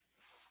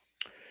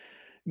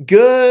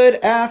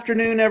Good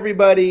afternoon,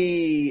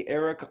 everybody.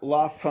 Eric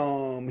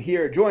Lofholm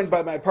here, joined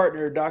by my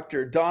partner,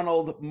 Dr.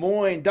 Donald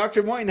Moyne.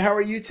 Dr. Moyne, how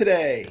are you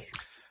today?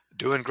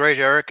 Doing great,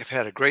 Eric. I've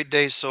had a great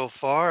day so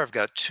far. I've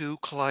got two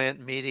client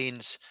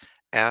meetings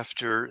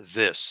after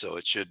this, so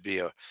it should be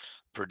a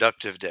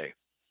productive day.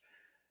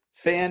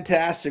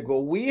 Fantastic.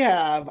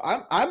 Well,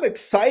 I'm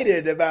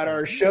excited about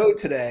our hmm show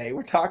today.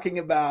 We're talking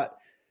about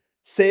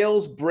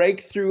sales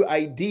breakthrough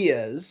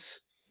ideas,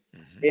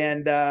 hmm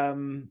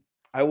and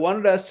I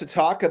wanted us to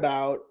talk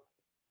about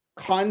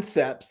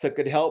concepts that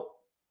could help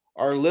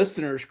our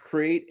listeners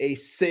create a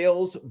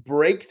sales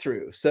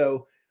breakthrough.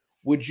 So,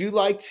 would you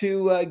like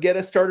to get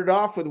us started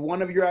off with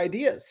one of your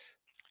ideas?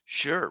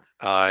 Sure.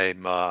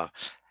 I'm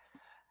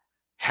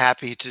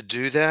happy to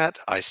do that.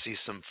 I see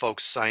some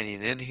folks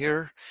signing in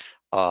here.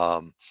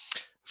 Um,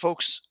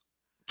 Folks,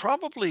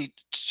 probably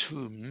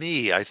to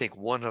me, I think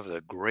one of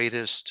the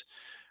greatest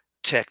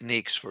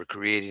techniques for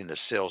creating a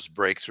sales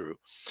breakthrough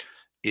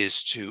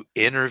is to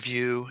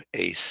interview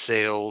a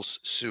sales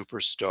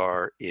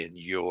superstar in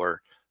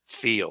your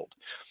field.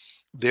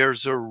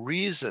 There's a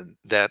reason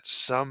that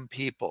some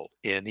people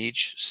in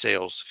each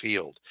sales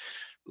field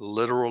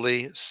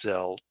literally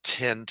sell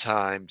 10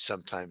 times,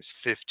 sometimes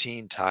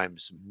 15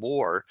 times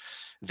more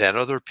than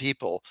other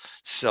people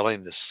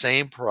selling the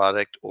same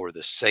product or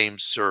the same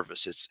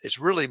service. It's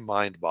really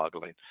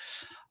mind-boggling.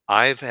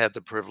 I've had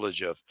the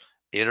privilege of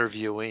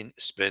interviewing,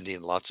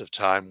 spending lots of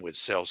time with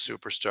sales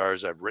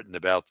superstars. I've written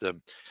about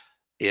them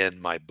in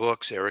my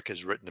books. Eric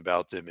has written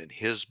about them in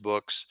his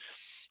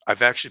books.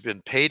 I've actually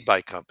been paid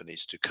by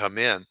companies to come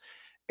in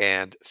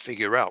and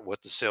figure out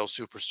what the sales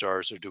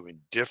superstars are doing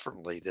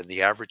differently than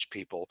the average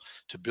people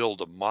to build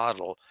a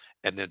model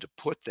and then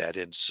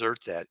to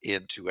insert that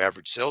into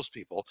average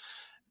salespeople,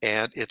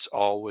 and it's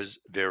always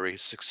very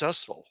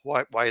successful.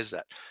 Why is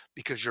that?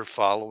 Because you're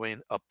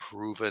following a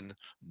proven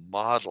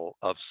model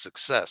of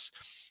success.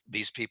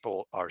 These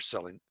people are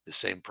selling the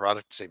same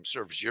product, same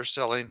service you're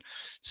selling,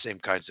 same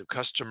kinds of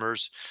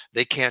customers.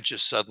 They can't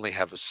just suddenly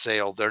have a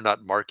sale. They're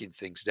not marking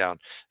things down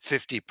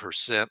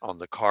 50% on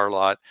the car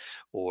lot,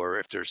 or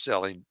if they're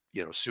selling,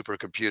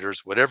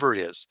 supercomputers, whatever it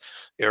is,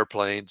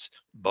 airplanes,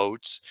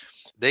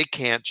 boats, they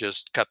can't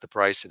just cut the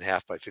price in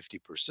half by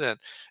 50%.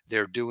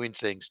 They're doing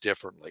things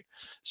differently.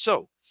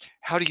 So,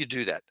 how do you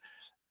do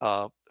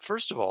that?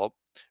 First of all,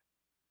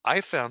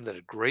 I found that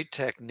a great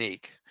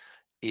technique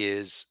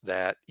is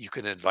that you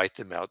can invite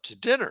them out to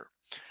dinner.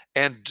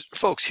 And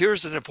folks,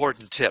 here's an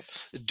important tip.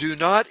 Do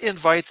not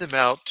invite them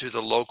out to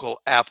the local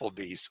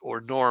Applebee's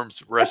or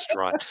Norm's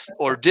restaurant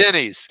or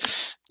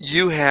Denny's.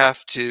 You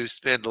have to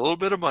spend a little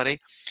bit of money.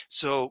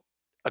 So,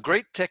 a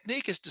great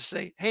technique is to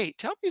say, hey,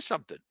 tell me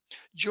something.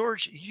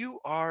 George, you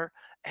are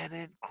an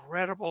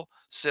incredible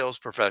sales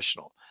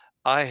professional.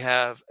 I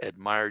have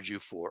admired you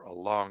for a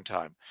long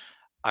time.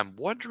 I'm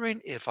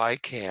wondering if I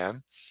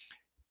can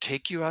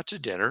take you out to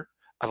dinner.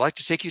 I'd like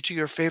to take you to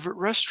your favorite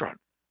restaurant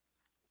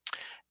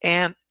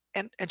and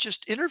and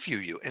just interview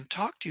you and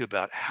talk to you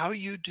about how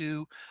you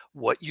do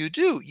what you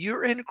do.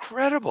 You're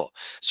incredible.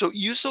 So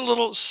use a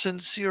little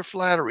sincere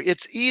flattery.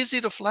 It's easy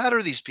to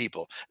flatter these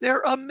people. They're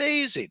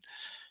amazing.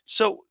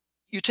 So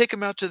you take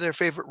them out to their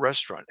favorite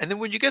restaurant. And then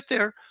when you get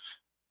there,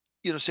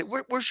 say,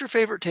 where's your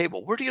favorite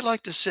table? Where do you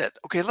like to sit?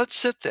 Okay, let's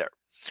sit there.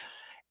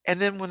 And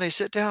then when they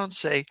sit down,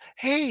 say,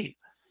 hey,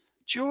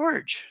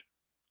 George,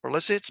 or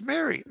let's say it's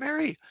Mary.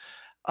 Mary,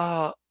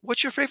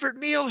 what's your favorite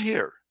meal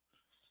here?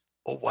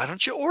 Well, why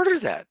don't you order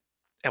that?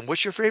 And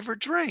what's your favorite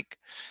drink?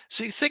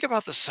 So you think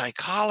about the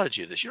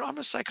psychology of this. I'm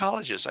a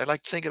psychologist. I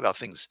like to think about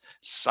things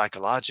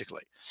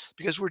psychologically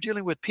because we're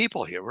dealing with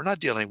people here. We're not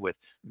dealing with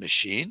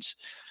machines.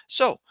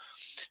 So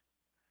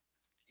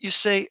you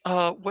say,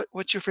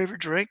 what's your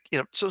favorite drink?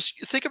 So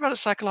you think about it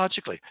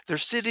psychologically. They're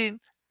sitting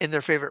in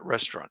their favorite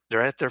restaurant.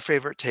 They're at their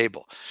favorite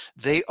table.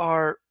 They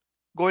are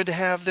going to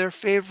have their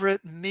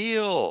favorite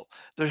meal.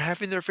 They're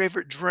having their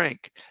favorite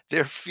drink.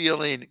 They're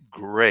feeling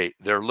great.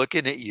 They're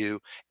looking at you,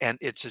 and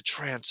it's a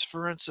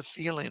transference of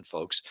feeling,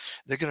 folks.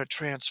 They're going to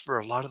transfer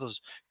a lot of those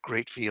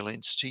great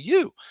feelings to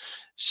you.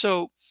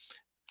 So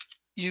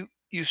you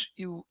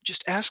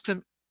just ask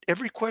them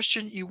every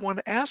question you want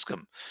to ask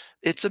them.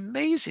 It's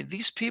amazing.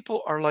 These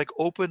people are like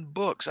open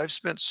books. I've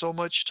spent so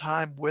much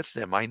time with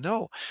them. I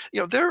know.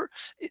 They're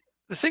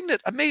the thing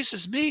that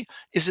amazes me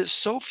is that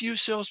so few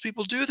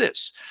salespeople do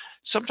this.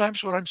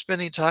 Sometimes when I'm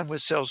spending time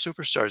with sales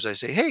superstars, I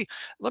say, "Hey,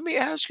 let me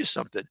ask you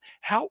something.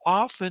 How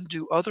often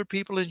do other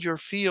people in your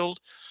field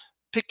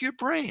pick your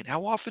brain?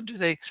 How often do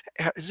they?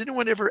 Has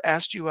anyone ever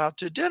asked you out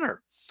to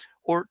dinner?"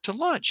 Or to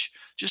lunch,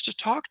 just to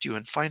talk to you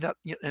and find out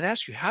and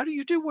ask you, how do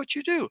you do what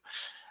you do?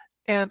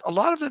 And a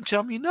lot of them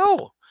tell me,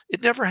 no,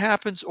 it never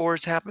happens, or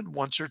it's happened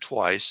once or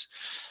twice.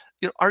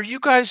 Are you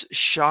guys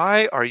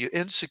shy? Are you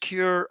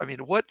insecure? I mean,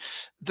 what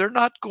they're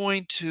not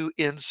going to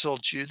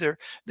insult you.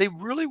 They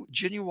really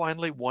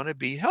genuinely want to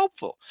be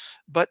helpful.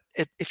 But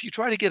if you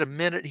try to get a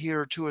minute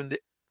here or two in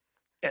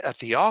at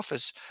the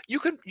office, you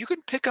can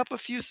pick up a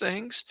few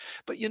things,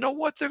 but you know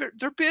what?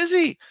 They're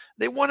busy.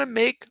 They want to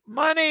make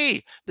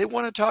money. They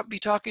want to be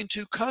talking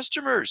to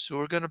customers who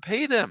are going to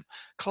pay them,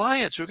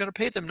 clients who are going to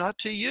pay them, not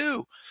to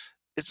you.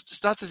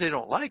 It's not that they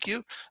don't like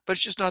you, but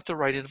it's just not the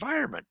right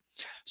environment.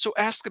 So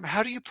ask them,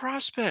 how do you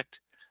prospect?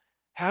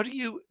 How do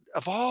you,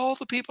 of all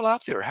the people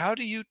out there, how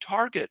do you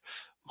target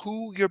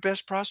who your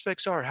best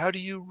prospects are? How do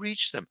you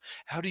reach them?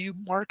 How do you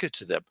market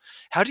to them?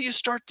 How do you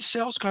start the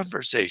sales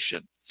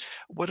conversation?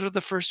 What are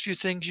the first few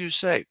things you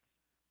say?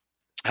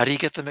 How do you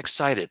get them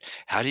excited?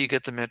 How do you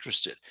get them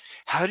interested?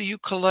 How do you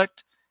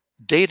collect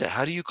data?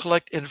 How do you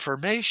collect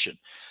information?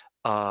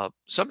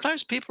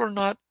 Sometimes people are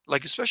not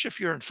like, especially if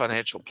you're in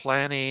financial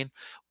planning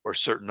or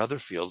certain other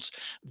fields,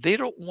 they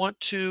don't want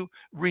to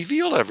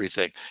reveal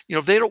everything.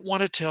 They don't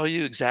want to tell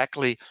you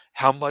exactly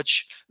how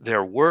much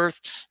they're worth.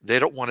 They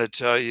don't want to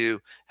tell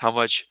you how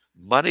much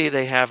money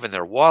they have in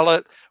their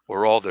wallet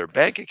or all their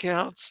bank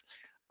accounts.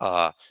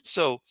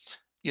 So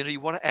you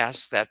want to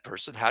ask that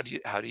person, how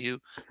do you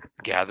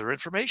gather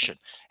information?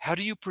 How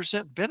do you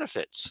present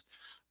benefits?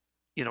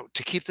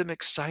 To keep them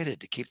excited,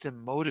 to keep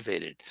them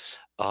motivated.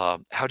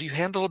 How do you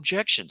handle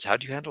objections? How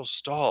do you handle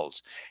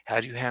stalls?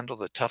 How do you handle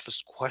the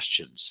toughest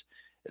questions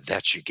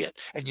that you get?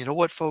 And you know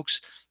what,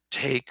 folks?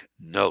 Take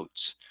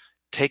notes.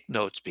 Take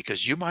notes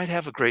because you might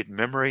have a great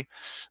memory,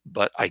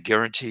 but I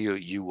guarantee you,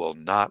 you will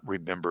not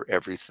remember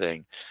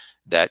everything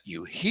that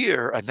you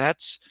hear. And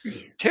that's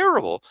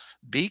terrible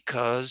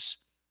because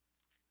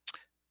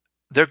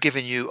they're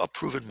giving you a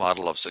proven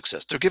model of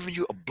success. They're giving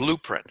you a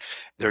blueprint.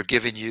 They're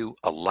giving you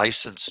a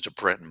license to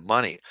print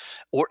money.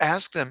 Or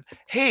ask them,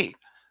 hey,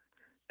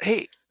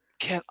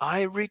 can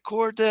I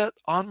record that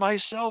on my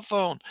cell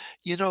phone?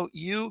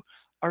 You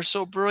are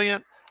so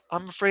brilliant.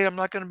 I'm afraid I'm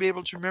not going to be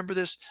able to remember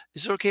this.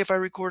 Is it okay if I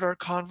record our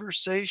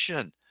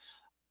conversation?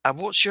 I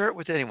won't share it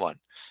with anyone.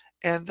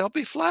 And they'll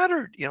be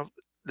flattered.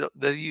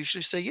 They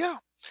usually say, yeah.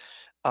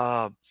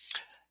 Um,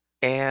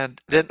 and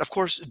then, of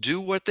course,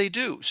 do what they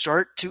do.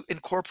 Start to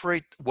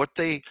incorporate what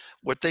they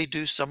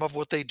do, some of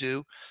what they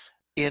do,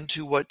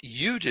 into what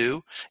you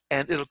do,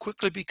 and it'll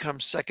quickly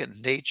become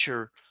second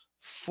nature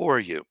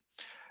for you.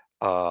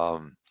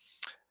 Um,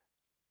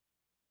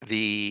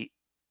 the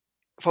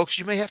Folks,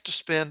 you may have to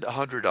spend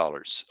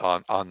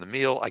 $100 on the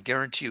meal. I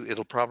guarantee you,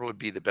 it'll probably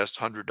be the best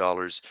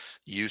 $100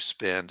 you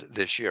spend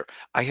this year.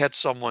 I had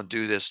someone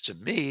do this to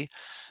me,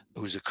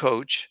 who's a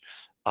coach.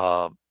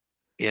 Um,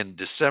 in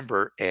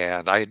December,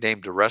 and I had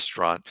named a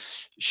restaurant.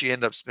 She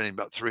ended up spending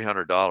about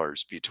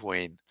 $300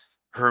 between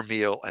her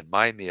meal and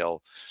my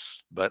meal.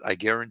 But I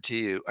guarantee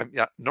you,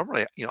 yeah,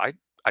 normally,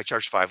 I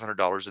charge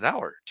 $500 an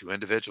hour to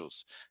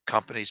individuals.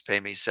 Companies pay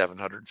me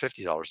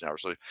 $750 an hour.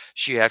 So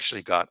she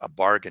actually got a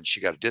bargain. She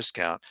got a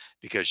discount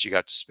because she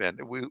got to spend.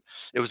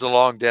 It was a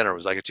long dinner. It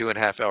was like a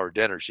 2.5 hour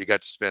dinner. She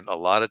got to spend a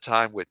lot of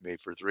time with me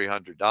for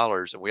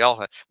 $300,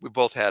 and we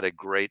both had a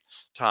great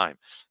time.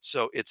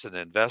 So it's an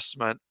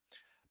investment,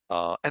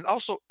 and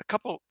also, a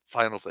couple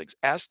final things.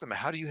 Ask them,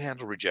 how do you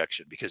handle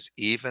rejection? Because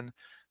even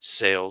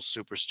sales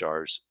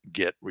superstars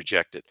get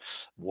rejected.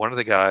 One of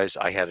the guys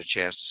I had a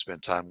chance to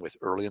spend time with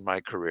early in my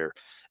career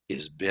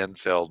is Ben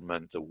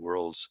Feldman, the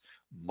world's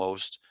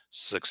most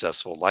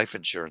successful life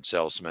insurance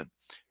salesman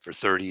for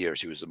 30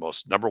 years. He was the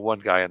most number one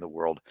guy in the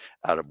world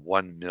out of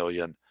 1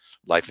 million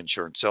life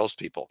insurance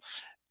salespeople.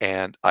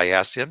 And I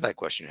asked him that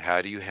question: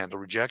 how do you handle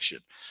rejection?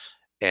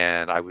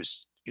 And I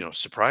was,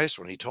 surprised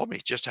when he told me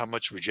just how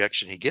much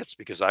rejection he gets,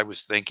 because I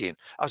was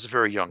a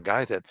very young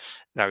guy then,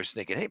 and I was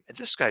thinking, hey,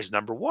 this guy's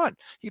number one.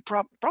 He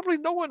probably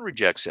no one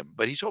rejects him,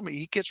 but he told me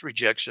he gets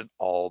rejection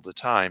all the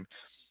time.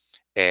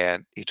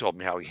 And he told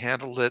me how he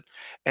handled it,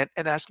 and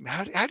asked him,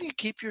 how do you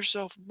keep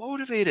yourself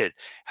motivated?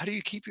 How do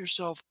you keep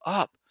yourself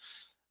up?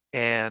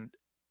 And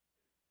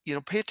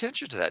pay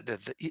attention to that.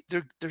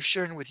 They're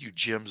sharing with you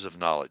gems of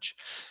knowledge.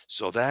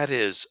 So that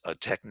is a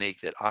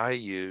technique that I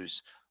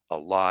use a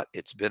lot.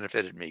 It's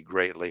benefited me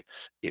greatly.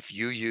 If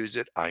you use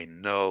it, I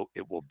know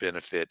it will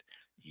benefit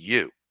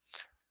you.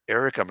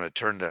 Eric, I'm going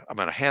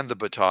to hand the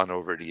baton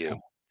over to you.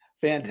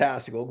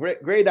 Fantastic. Well,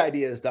 great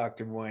ideas,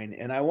 Dr. Moyne.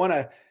 And I want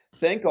to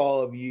thank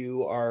all of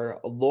you, our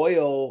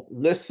loyal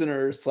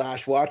listeners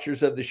slash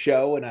watchers of the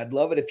show. And I'd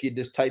love it if you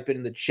just type it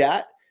in the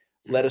chat,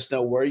 let us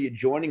know where you're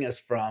joining us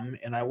from.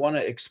 And I want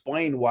to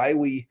explain why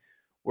we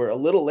were a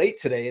little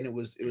late today. And it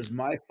was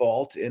my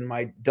fault. And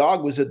my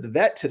dog was at the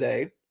vet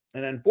today,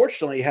 and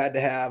unfortunately had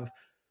to have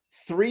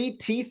 3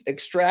 teeth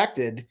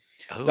extracted.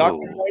 Dr. Oh,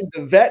 Moyne,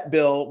 the vet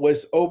bill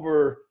was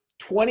over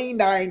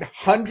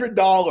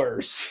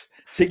 $2,900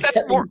 to that's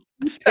get more me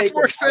that's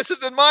more taken out. expensive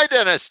than my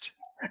dentist.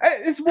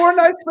 It's more than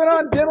I spent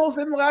on dentals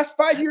in the last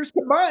 5 years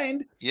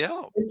combined.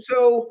 Yeah. And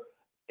so,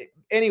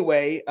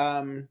 anyway,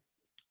 I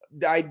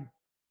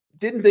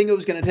didn't think it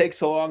was going to take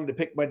so long to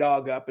pick my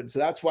dog up, and so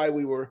that's why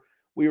we were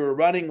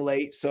running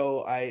late.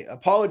 So I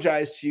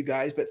apologize to you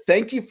guys, but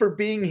thank you for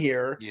being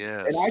here.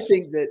 And I Yes.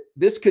 think that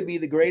this could be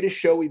the greatest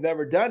show we've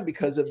ever done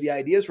because of the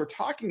ideas we're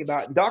talking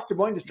about. And Dr.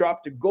 Boyne just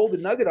dropped a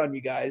golden nugget on you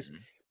guys, Mhm.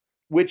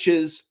 which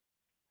is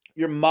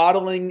you're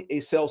modeling a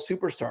sales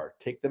superstar.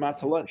 Take them out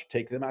to Mhm, lunch,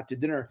 take them out to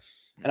dinner.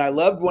 And I mhm,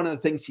 loved one of the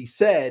things he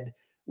said,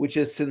 which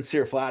is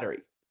sincere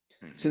flattery.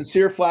 mhm,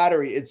 Sincere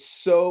flattery, it's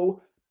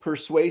so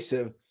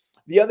persuasive.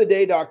 The other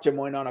day, Dr.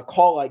 Moyne, on a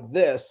call like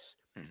this,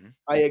 mhm,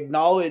 I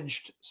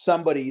acknowledged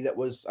somebody that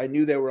was, I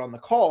knew they were on the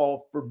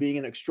call for being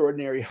an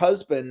extraordinary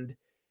husband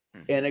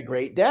mhm, and a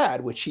great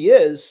dad, which he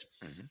is.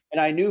 mhm,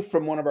 And I knew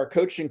from one of our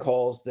coaching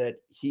calls that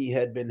he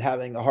had been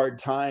having a hard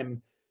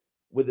time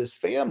with his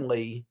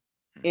family.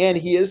 mhm, And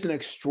he is an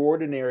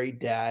extraordinary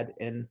dad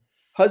and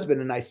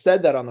husband. And I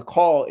said that on the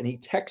call, and he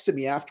texted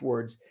me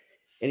afterwards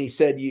and he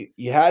said,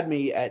 you had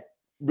me at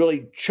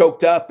really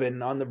choked up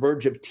and on the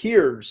verge of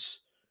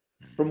tears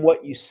from mhm,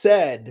 what you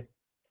said.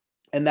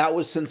 And that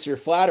was sincere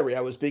flattery.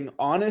 I was being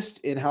honest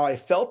in how I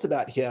felt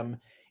about him,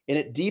 and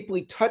it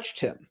deeply touched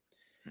him.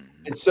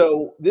 mhm, And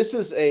so this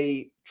is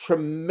a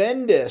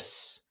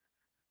tremendous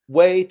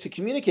way to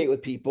communicate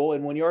with people.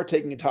 And when you are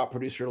taking a top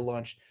producer to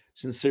lunch,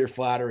 sincere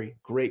flattery,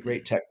 great,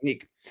 great mhm,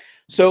 technique.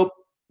 mhm. So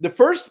the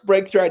first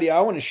breakthrough idea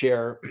I want to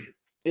share,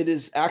 it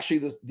is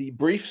actually the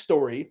brief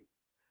story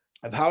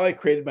of how I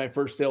created my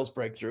first sales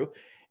breakthrough.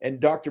 And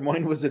Dr.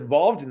 Moyne was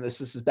involved in this.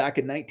 This is back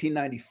in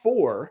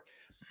 1994.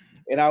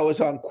 And I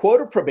was on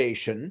quota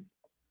probation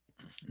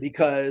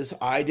because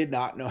I did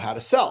not know how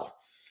to sell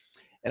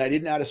and I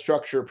didn't know how to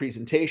structure a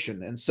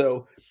presentation. And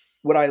so,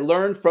 what I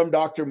learned from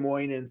Dr.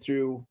 Moyne and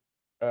through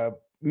a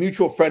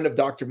mutual friend of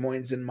Dr.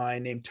 Moyne's and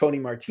mine named Tony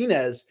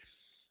Martinez,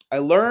 I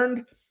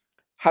learned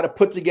how to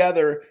put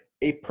together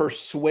a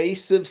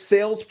persuasive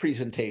sales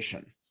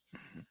presentation.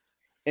 Mhm.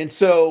 And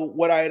so,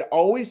 what I had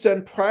always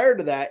done prior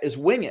to that is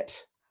wing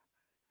it.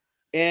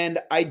 And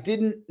I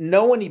didn't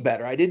know any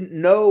better. I didn't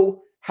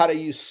know how to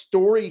use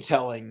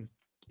storytelling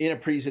in a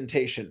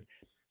presentation.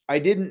 I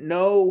didn't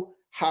know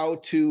how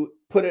to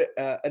put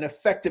an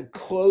effective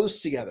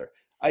close together.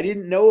 I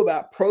didn't know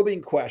about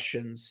probing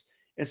questions.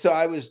 And so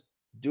I was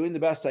doing the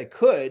best I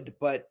could,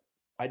 but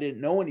I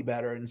didn't know any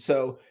better. And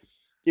so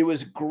it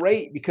was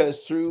great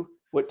because through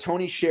what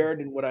Tony shared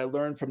and what I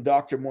learned from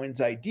Dr.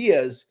 Moyne's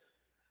ideas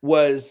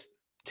was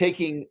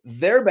taking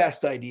their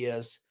best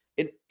ideas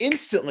and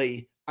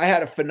instantly I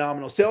had a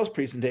phenomenal sales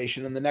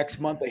presentation. And the next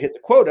month I hit the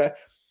quota.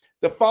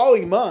 The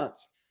following month,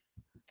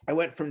 I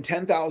went from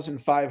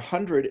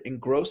 10,500 in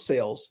gross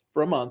sales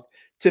for a month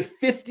to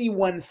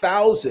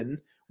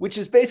 51,000, which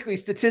is basically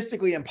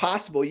statistically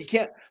impossible. You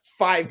can't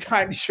five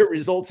times your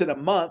results in a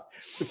month.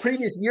 The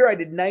previous year, I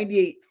did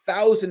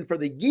 98,000 for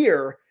the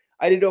year.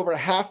 I did over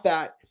half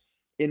that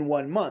in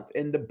 1 month.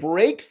 And the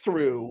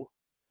breakthrough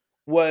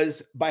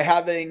was by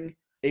having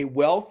a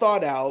well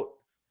thought out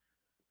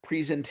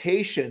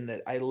presentation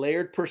that I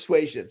layered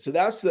persuasion. So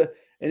that's the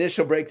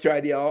initial breakthrough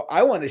idea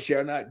I want to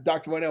share. Now,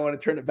 Dr. Wayne, I want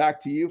to turn it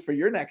back to you for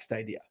your next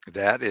idea.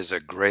 That is a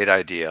great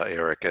idea,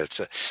 Eric.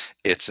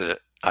 It's a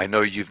I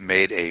know you've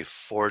made a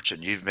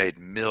fortune. You've made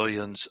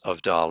millions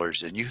of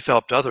dollars and you've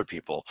helped other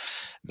people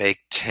make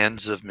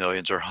tens of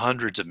millions or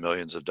hundreds of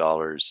millions of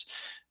dollars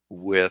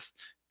with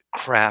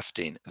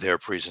crafting their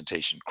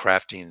presentation,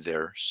 crafting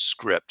their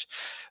script.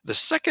 The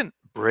second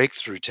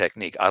breakthrough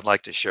technique I'd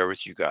like to share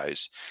with you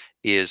guys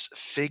is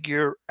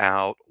figure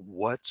out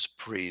what's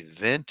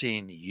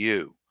preventing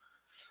you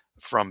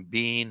from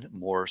being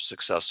more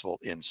successful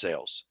in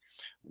sales.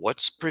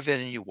 What's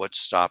preventing you? What's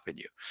stopping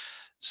you?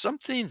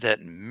 Something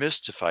that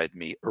mystified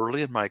me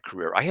early in my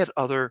career. I had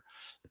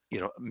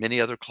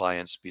many other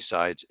clients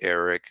besides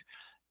Eric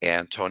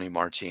and Tony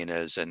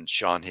Martinez and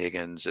Sean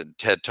Higgins and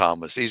Ted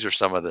Thomas. These are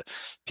some of the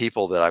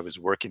people that I was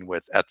working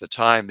with at the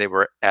time. They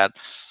were at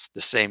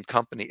the same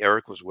company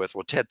Eric was with.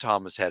 Well, Ted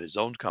Thomas had his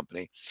own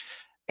company,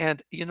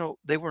 and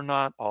they were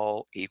not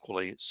all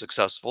equally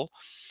successful.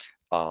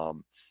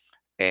 Um,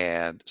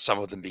 and some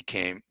of them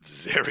became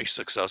very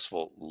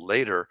successful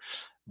later.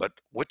 But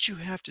what you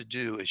have to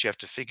do is you have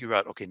to figure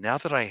out, okay, now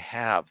that I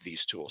have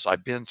these tools,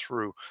 I've been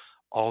through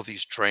all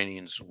these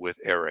trainings with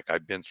Eric,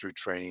 I've been through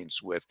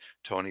trainings with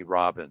Tony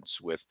Robbins,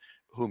 with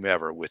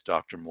whomever, with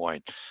Dr.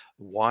 Moyne.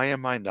 Why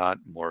am I not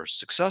more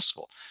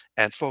successful?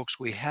 And folks,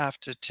 we have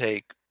to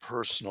take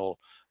personal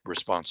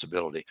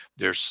responsibility.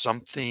 There's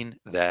something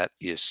that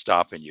is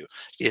stopping you.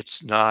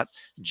 It's not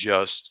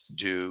just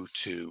due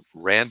to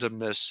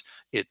randomness.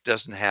 It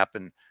doesn't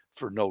happen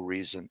for no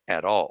reason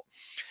at all.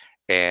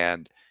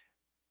 And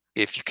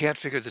if you can't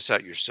figure this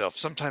out yourself,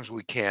 sometimes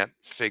we can't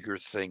figure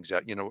things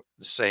out. The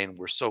saying,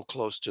 we're so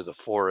close to the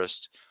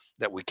forest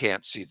that we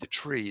can't see the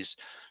trees.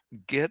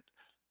 Get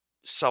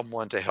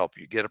someone to help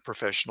you. Get a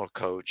professional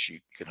coach. You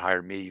can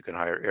hire me, you can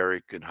hire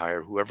Eric, you can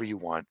hire whoever you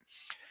want,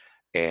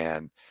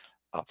 and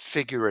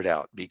figure it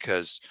out,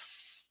 because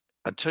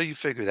until you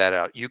figure that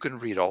out, you can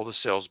read all the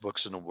sales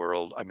books in the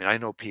world. I mean, I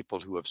know people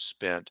who have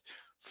spent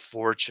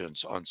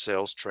fortunes on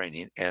sales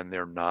training and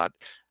they're not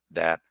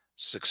that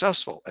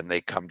successful. And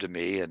they come to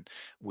me and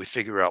we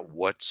figure out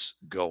what's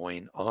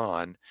going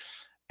on.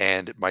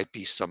 And it might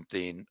be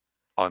something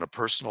on a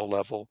personal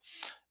level,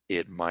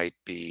 it might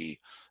be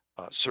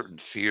certain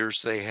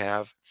fears they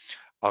have.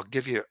 I'll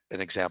give you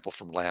an example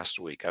from last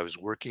week. I was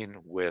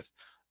working with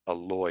a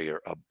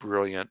lawyer, a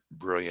brilliant,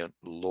 brilliant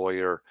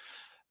lawyer,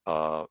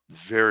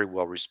 very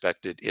well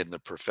respected in the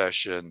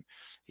profession.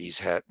 He's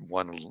had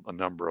won a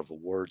number of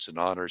awards and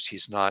honors.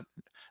 He's not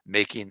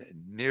making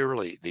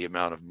nearly the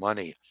amount of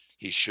money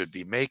he should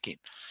be making.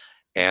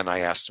 And I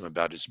asked him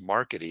about his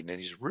marketing, and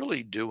he's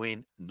really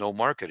doing no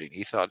marketing.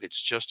 He thought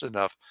it's just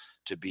enough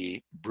to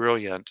be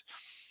brilliant.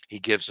 He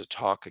gives a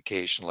talk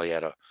occasionally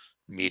at a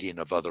meeting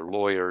of other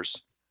lawyers,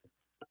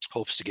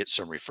 hopes to get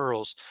some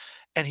referrals,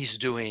 and he's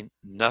doing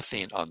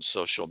nothing on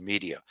social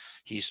media.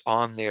 He's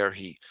on there.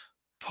 He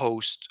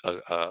posts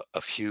a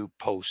few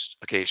posts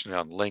occasionally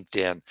on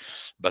LinkedIn,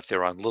 but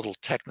they're on little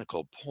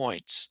technical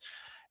points,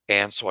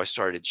 and so I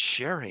started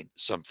sharing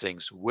some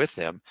things with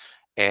him,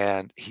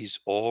 and he's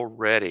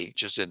already,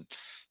 just in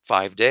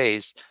 5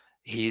 days,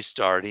 he's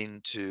starting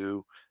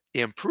to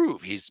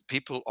improve. He's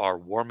People are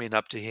warming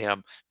up to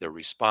him, they're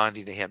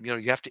responding to him.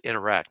 You have to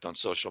interact on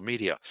social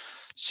media.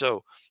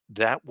 So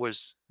that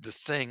was the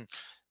thing.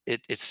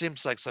 It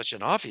seems like such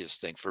an obvious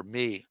thing for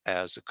me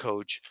as a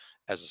coach,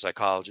 as a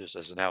psychologist,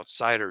 as an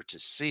outsider to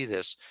see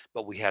this,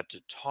 but we had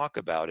to talk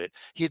about it.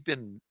 He had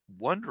been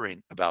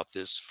wondering about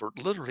this for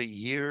literally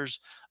years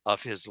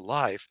of his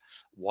life.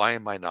 Why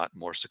am I not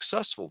more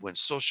successful when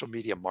social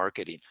media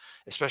marketing,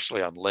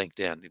 especially on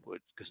LinkedIn,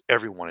 because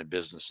everyone in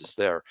business is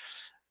there,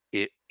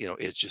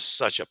 it's just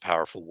such a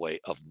powerful way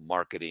of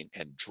marketing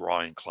and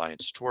drawing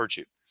clients towards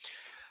you.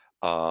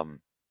 Um,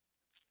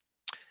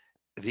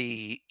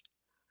 the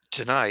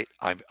Tonight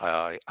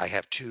I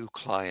have two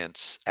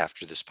clients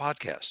after this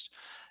podcast,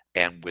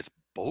 and with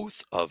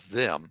both of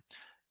them,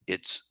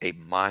 it's a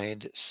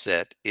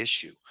mindset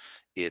issue.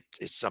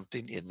 It's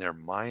something in their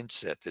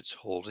mindset that's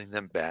holding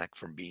them back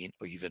from being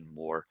even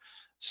more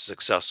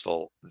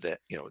successful,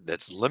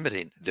 that's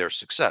limiting their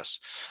success.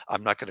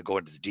 I'm not going to go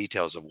into the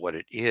details of what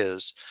it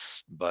is,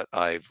 but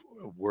I've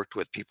worked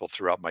with people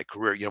throughout my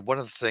career. One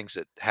of the things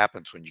that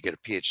happens when you get a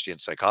PhD in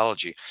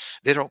psychology,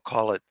 they don't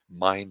call it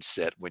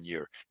mindset when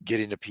you're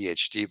getting a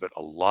PhD, but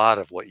a lot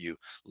of what you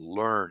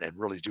learn and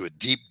really do a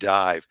deep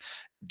dive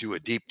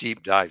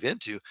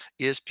into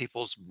is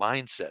people's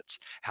mindsets,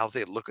 how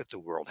they look at the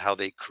world, how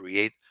they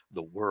create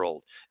the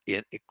world.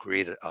 It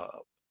created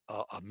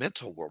a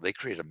mental world. They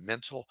create a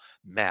mental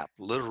map.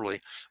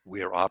 Literally,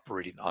 we are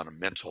operating on a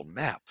mental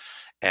map.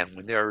 And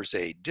when there's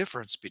a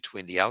difference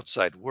between the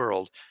outside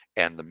world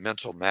and the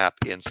mental map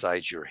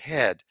inside your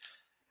head,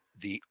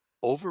 the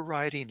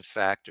overriding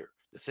factor,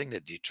 the thing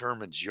that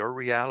determines your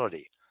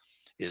reality,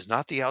 is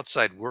not the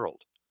outside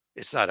world.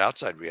 It's not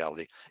outside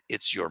reality.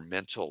 It's your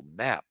mental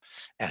map.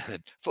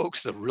 And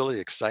folks, the really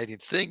exciting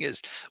thing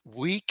is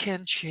we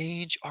can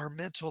change our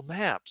mental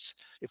maps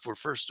if we're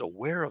first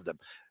aware of them.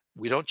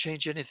 We don't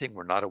change anything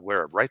we're not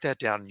aware of. Write that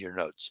down in your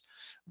notes.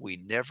 We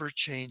never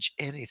change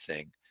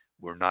anything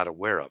we're not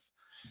aware of.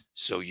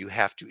 So you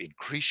have to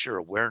increase your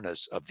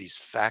awareness of these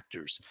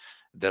factors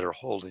that are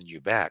holding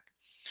you back.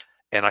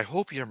 And I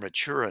hope you're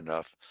mature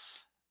enough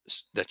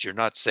that you're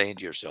not saying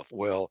to yourself,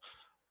 well,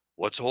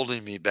 what's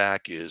holding me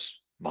back is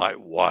my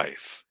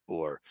wife,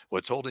 or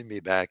what's holding me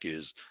back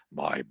is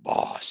my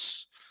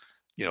boss.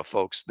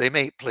 Folks, they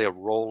may play a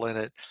role in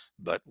it,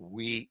 but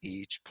we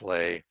each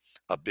play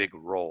a big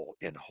role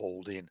in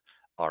holding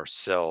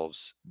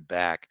ourselves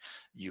back.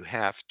 You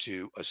have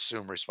to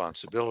assume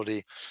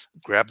responsibility,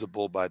 grab the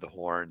bull by the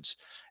horns,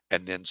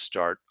 and then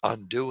start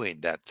undoing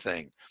that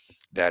thing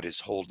that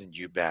is holding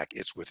you back.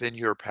 It's within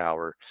your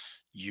power.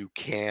 You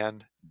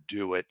can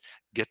do it.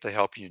 Get the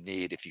help you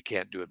need if you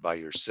can't do it by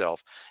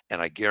yourself. And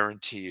I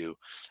guarantee you,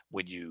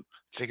 when you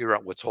figure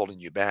out what's holding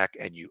you back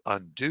and you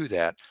undo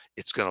that,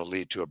 it's going to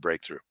lead to a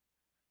breakthrough.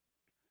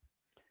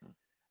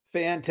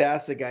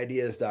 Fantastic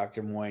ideas,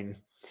 Dr. Moyne.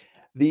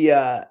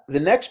 The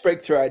next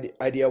breakthrough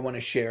idea I want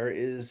to share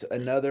is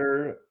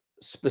another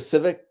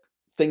specific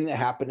thing that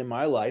happened in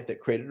my life that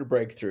created a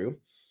breakthrough.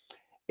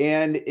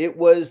 And it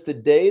was the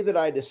day that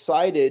I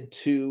decided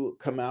to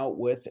come out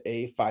with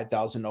a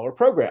 $5,000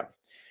 program.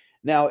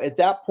 Now, at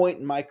that point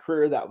in my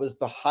career, that was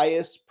the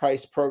highest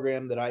price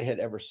program that I had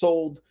ever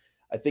sold.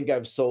 I think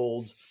I've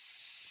sold,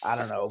 I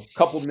don't know, a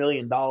couple $1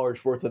 million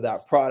worth of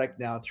that product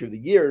now through the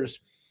years.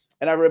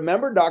 And I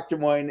remember, Dr.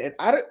 Moyne, and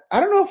I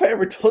don't know if I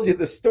ever told you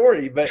this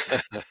story,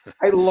 but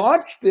I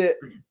launched it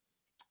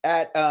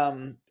at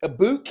a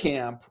boot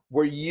camp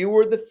where you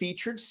were the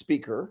featured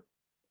speaker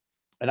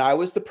and I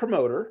was the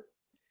promoter.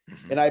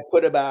 And I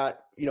put about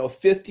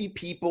 50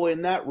 people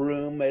in that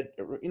room at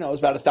it was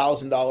about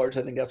 $1,000.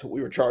 I think that's what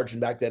we were charging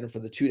back then for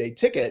the 2-day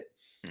ticket.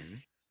 Mm-hmm.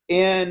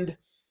 And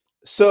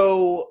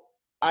so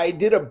I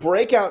did a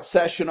breakout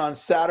session on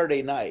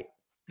Saturday night.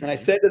 And I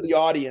said to the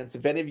audience,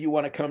 if any of you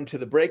want to come to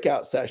the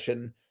breakout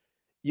session,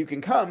 you can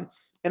come.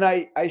 And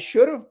I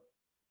should have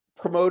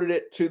promoted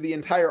it to the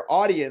entire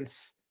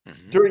audience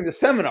during the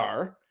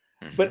seminar,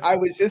 but I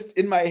was just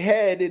in my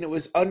head and it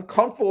was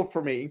uncomfortable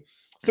for me.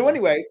 So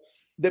anyway,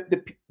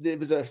 there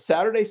was a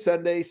Saturday,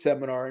 Sunday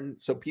seminar. And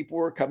so people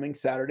were coming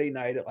Saturday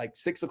night at like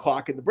 6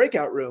 o'clock in the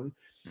breakout room.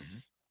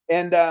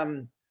 And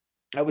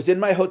I was in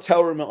my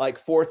hotel room at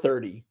like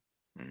 4:30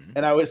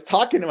 and I was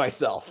talking to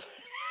myself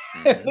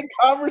And Mhm. the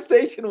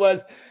conversation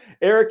was,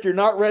 Eric, you're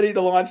not ready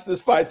to launch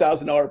this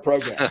 $5,000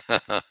 program.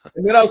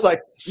 And then I was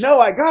like, no,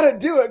 I got to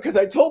do it because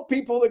I told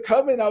people to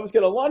come in, I was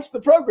going to launch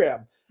the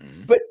program,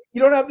 Mhm. but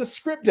you don't have the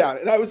script down.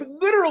 And I was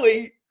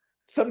literally,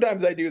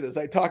 sometimes I do this,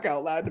 I talk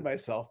out loud to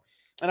myself,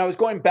 and I was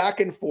going back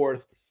and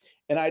forth,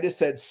 and I just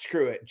said,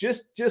 screw it,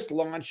 just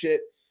launch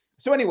it.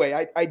 So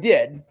anyway, I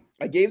did.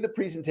 I gave the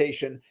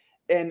presentation,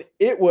 and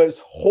it was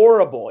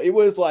horrible. It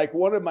was like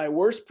one of my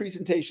worst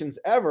presentations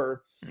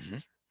ever.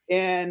 Mhm.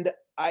 And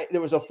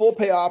there was a full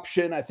pay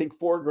option, I think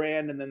 4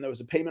 grand, and then there was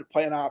a payment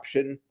plan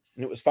option,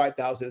 and it was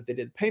 5,000 if they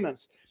did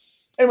payments.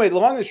 Anyway, the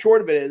long and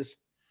short of it is,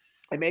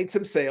 I made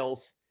some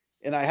sales,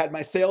 and I had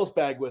my sales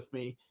bag with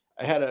me.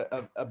 I had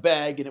a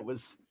bag, and it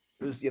was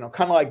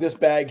kind of like this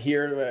bag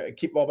here. I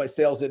keep all my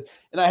sales in,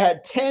 and I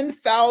had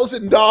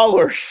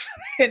 $10,000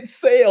 in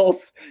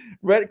sales,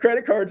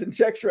 credit cards and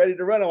checks ready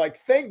to run. I'm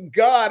like, thank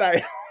God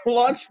I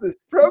launched this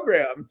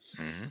program.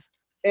 Mhm.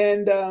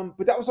 And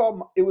but that was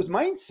all. It was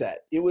mindset.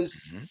 It was,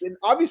 Mhm. and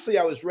obviously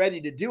I was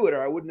ready to do it,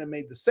 or I wouldn't have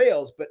made the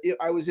sales. But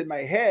I was in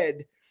my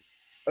head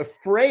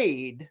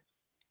afraid,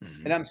 and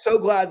Mhm. I'm so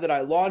glad that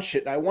I launched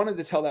it. And I wanted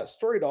to tell that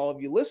story to all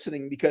of you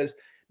listening, because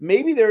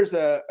maybe there's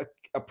a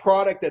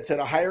product that's at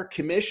a higher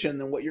commission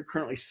than what you're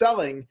currently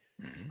selling,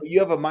 Mhm. but you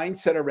have a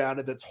mindset around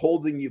it that's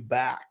holding you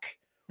back.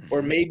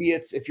 Or Mhm. maybe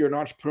it's, if you're an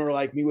entrepreneur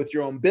like me with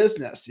your own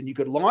business and you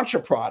could launch a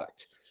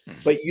product,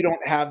 Mhm. but you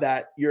don't have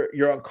that,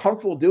 you're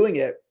uncomfortable doing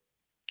it.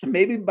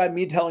 Maybe by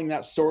me telling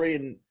that story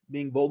and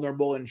being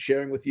vulnerable and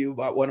sharing with you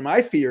about one of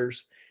my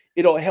fears,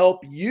 it'll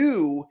help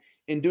you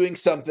in doing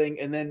something.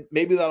 And then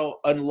maybe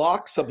that'll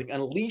unlock something,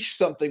 unleash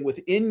something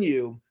within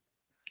you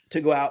to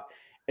go out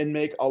and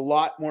make a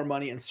lot more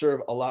money and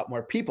serve a lot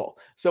more people.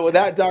 So with Mhm.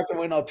 that, Dr.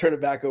 Wayne, I'll turn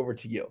it back over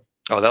to you.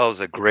 Oh, that was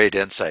a great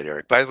insight,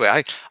 Eric. By the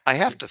way, I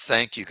have to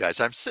thank you guys.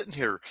 I'm sitting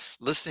here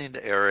listening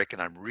to Eric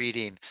and I'm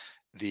reading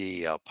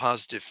the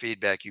positive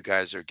feedback you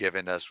guys are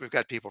giving us. We've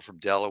got people from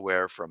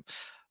Delaware, from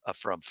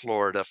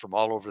Florida, from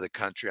all over the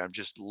country. I'm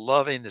just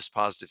loving this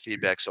positive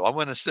feedback. So I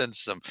want to send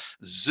some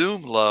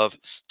Zoom love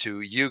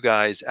to you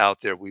guys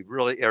out there. We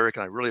really, Eric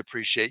and I really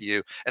appreciate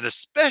you. And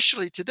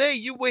especially today,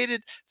 you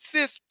waited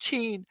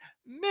 15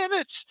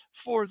 minutes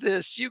for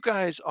this. You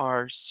guys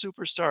are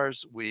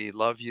superstars. We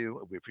love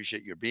you. We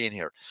appreciate your being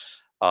here.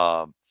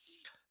 Um,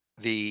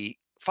 the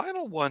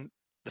final one,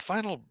 the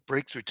final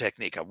breakthrough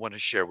technique I want to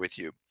share with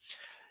you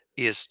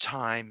is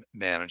time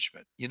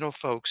management. You know,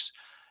 folks,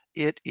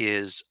 it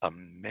is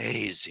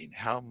amazing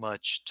how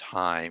much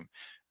time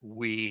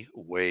we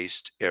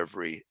waste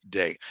every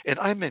day. And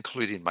I'm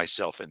including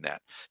myself in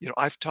that. You know,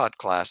 I've taught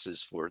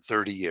classes for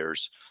 30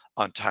 years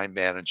on time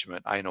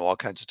management. I know all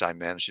kinds of time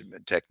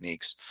management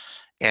techniques,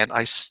 and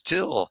I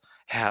still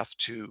have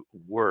to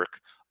work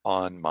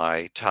on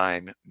my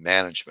time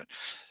management.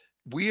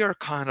 We are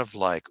kind of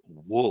like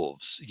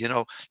wolves. You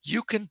know,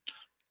 you can,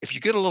 if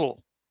you get a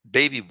little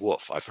baby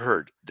wolf, I've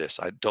heard this,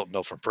 I don't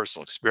know from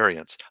personal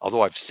experience,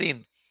 although I've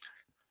seen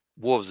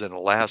wolves in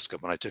Alaska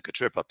when I took a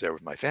trip up there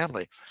with my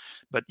family.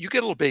 But you get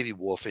a little baby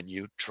wolf and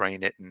you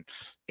train it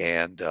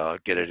and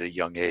get it at a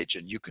young age,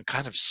 and you can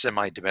kind of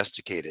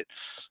semi-domesticate it.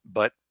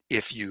 But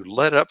if you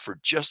let up for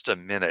just a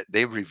minute,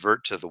 they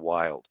revert to the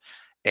wild.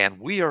 And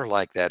we are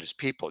like that as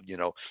people. You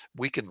know,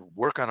 we can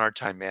work on our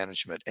time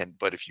management, and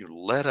but if you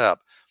let up,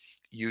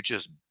 you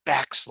just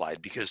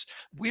backslide because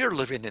we are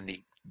living in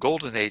the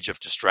golden age of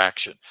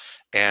distraction.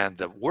 And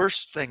the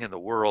worst thing in the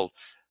world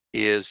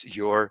is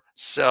your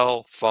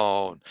cell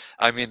phone.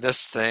 I mean,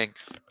 this thing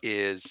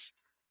is,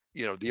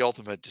 you know, the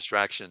ultimate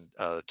distraction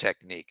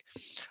technique.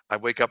 I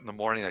wake up in the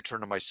morning, I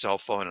turn on my cell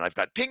phone, and I've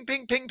got ping,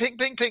 ping, ping, ping,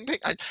 ping, ping, ping.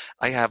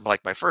 I have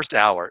like my first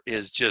hour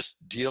is just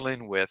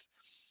dealing with,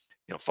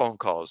 you know, phone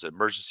calls,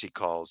 emergency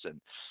calls, and,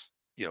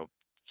 you know,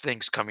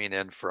 things coming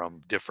in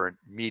from different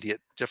media,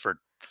 different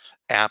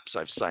apps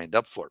I've signed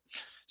up for.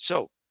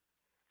 So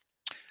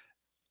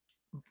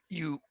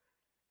you,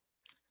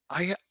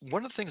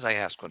 one of the things I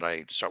ask when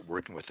I start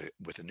working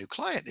with a new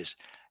client is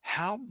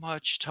how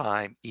much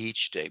time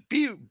each day.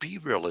 Be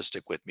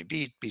realistic with me.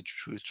 Be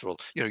truthful.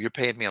 You know, you're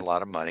paying me a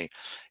lot of money.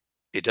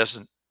 It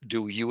doesn't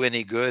do you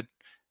any good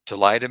to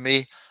lie to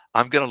me.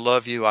 I'm gonna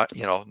love you.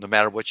 You know, no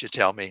matter what you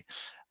tell me.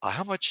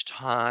 How much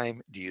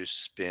time do you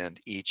spend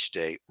each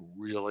day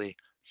really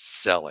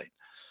selling?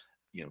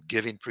 You know,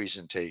 giving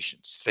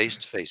presentations, face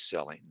to face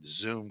selling,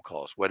 Zoom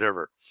calls,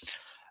 whatever.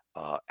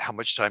 How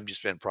much time do you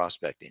spend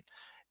prospecting?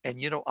 And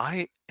you know,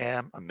 I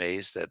am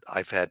amazed that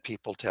I've had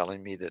people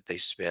telling me that they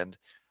spend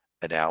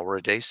an hour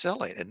a day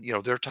selling, and you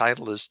know, their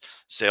title is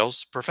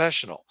sales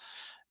professional.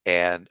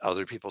 And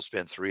other people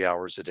spend 3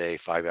 hours a day,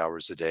 5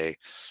 hours a day.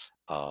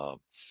 Um,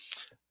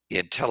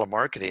 in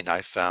telemarketing,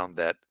 I found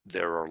that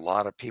there are a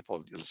lot of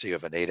people. Let's say you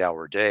have an 8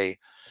 hour day,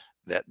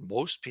 that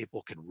most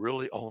people can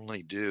really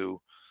only do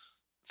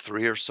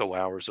 3 or so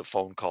hours of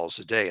phone calls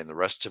a day, and the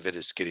rest of it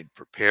is getting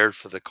prepared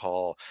for the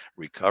call,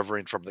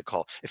 recovering from the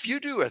call. If you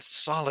do a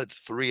solid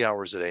 3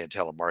 hours a day in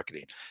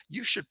telemarketing,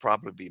 you should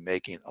probably be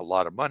making a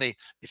lot of money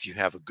if you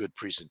have a good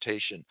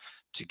presentation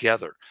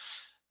together.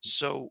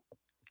 So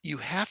you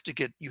have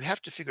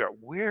to figure out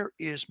where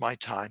is my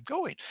time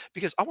going,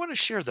 because I want to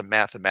share the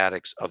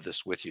mathematics of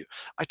this with you.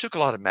 I took a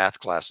lot of math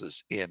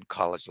classes in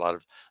college, a lot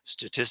of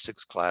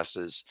statistics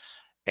classes,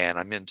 and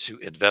I'm into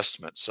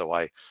investment. So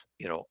I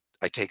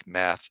take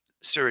math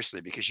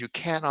seriously because you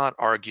cannot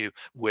argue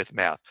with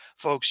math.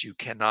 Folks, you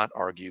cannot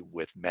argue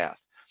with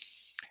math.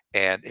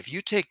 And if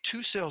you take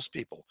two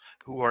salespeople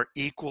who are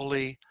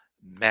equally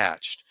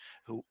matched,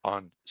 who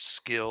on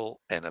skill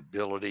and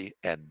ability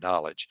and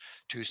knowledge,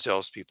 two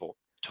salespeople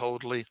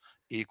totally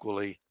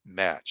equally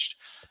matched.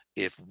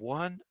 If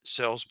one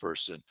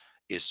salesperson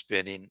is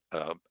spending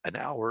an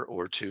hour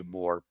or two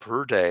more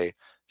per day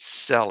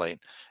selling,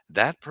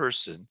 that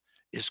person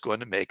is going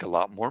to make a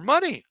lot more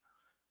money,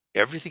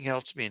 everything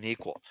else being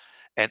equal.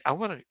 And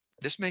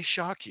this may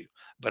shock you,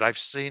 but I've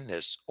seen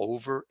this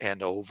over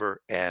and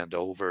over and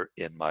over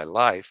in my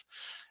life,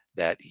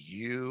 that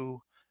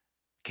you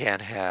can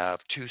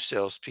have two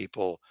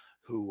salespeople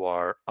who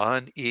are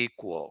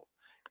unequal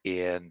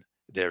in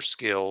their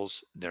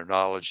skills, their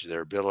knowledge,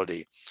 their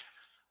ability.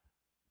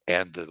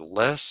 And the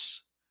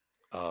less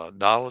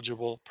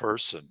knowledgeable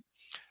person,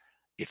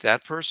 if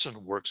that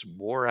person works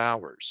more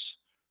hours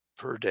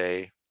per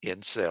day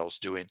in sales,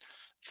 doing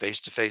face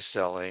to face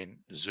selling,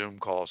 Zoom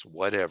calls,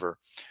 whatever,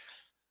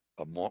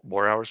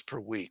 more hours per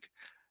week,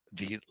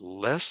 the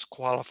less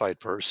qualified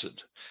person,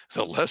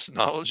 the less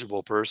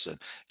knowledgeable person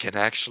can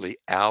actually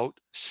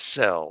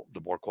outsell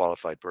the more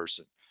qualified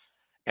person.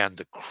 And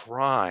the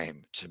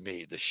crime to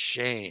me, the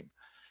shame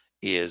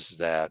is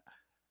that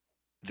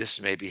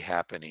this may be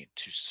happening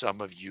to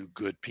some of you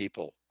good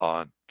people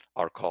on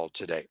our call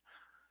today.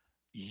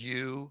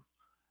 You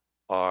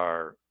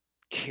are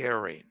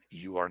caring,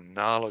 you are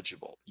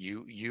knowledgeable,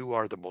 you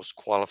are the most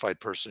qualified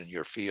person in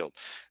your field.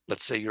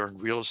 Let's say you're in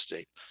real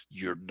estate,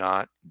 you're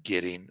not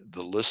getting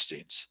the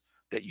listings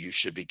that you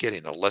should be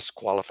getting. A less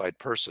qualified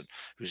person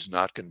who's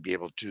not going to be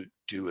able to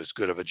do as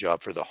good of a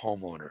job for the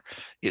homeowner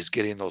is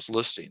getting those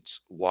listings.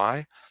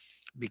 Why?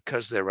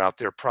 Because they're out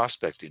there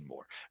prospecting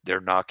more.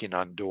 They're knocking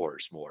on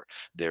doors more.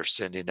 They're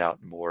sending out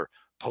more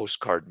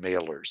postcard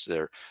mailers.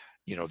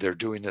 They're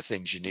doing the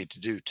things you need to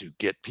do to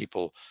get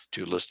people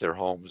to list their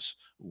homes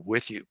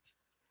with you,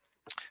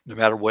 no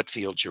matter what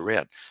field you're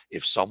in.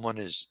 If someone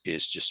is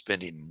just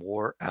spending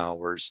more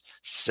hours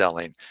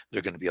selling,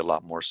 they're going to be a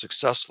lot more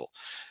successful.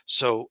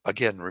 So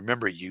again,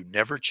 remember, you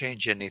never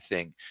change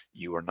anything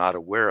you are not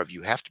aware of.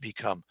 You have to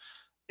become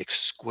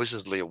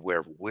exquisitely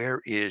aware of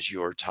where is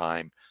your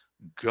time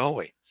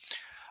going.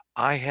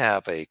 I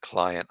have a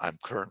client I'm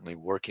currently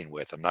working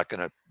with. I'm not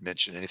going to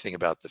mention anything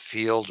about the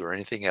field or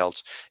anything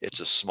else. It's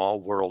a small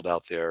world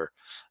out there.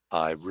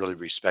 I really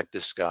respect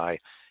this guy.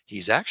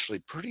 He's actually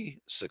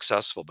pretty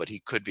successful, but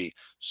he could be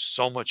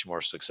so much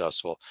more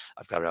successful.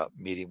 I've got a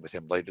meeting with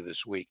him later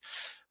this week,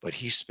 but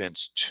he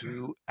spends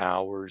 2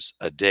 hours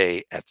a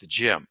day at the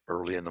gym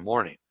early in the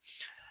morning.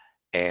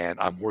 And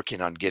I'm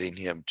working on getting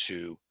him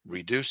to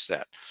reduce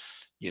that.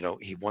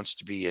 He wants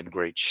to be in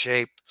great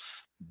shape,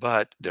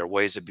 but there are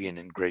ways of being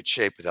in great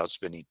shape without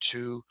spending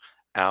 2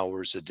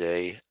 hours a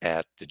day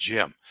at the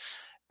gym.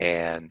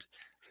 And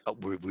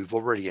we've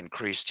already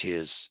increased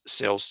his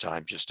sales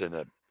time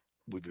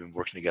we've been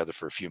working together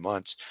for a few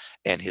months,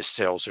 and his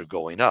sales are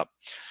going up.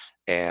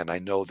 And I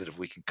know that if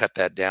we can cut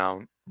that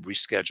down,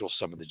 reschedule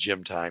some of the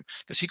gym time,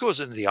 because he goes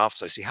into the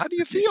office, I say, "How do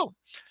you feel?"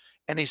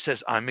 And he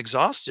says, "I'm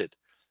exhausted.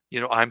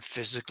 I'm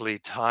physically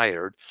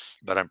tired,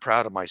 but I'm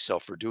proud of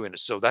myself for doing it."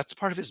 So that's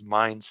part of his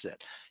mindset.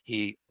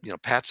 He,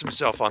 pats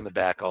himself on the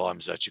back. "Oh,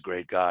 I'm such a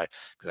great guy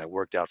because I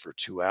worked out for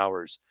 2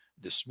 hours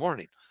this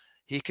morning."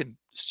 He can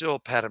still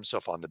pat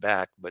himself on the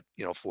back, but,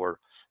 for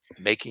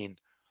making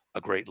a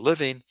great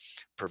living,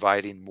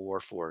 providing more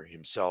for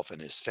himself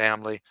and his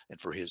family, and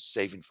for his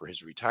saving for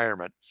his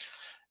retirement.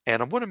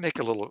 And I want to make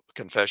a little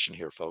confession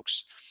here,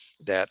 folks,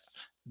 that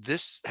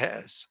this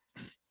has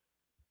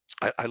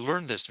I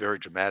learned this very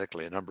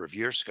dramatically a number of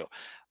years ago.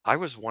 I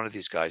was one of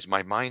these guys.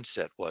 My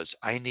mindset was,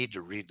 I need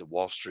to read the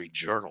Wall Street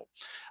Journal.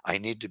 I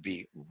need to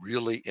be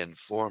really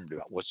informed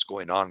about what's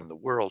going on in the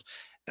world.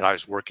 And I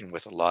was working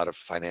with a lot of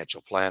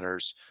financial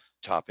planners,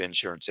 top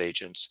insurance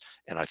agents,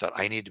 and I thought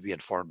I need to be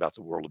informed about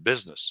the world of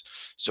business.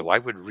 So I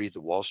would read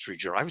the Wall Street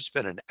Journal. I would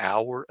spend an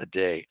hour a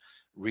day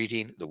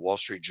reading the Wall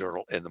Street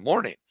Journal in the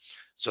morning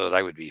so that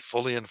I would be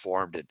fully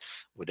informed. And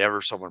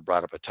whenever someone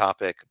brought up a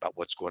topic about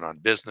what's going on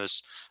in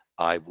business,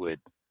 I would,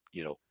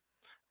 you know,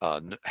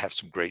 have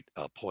some great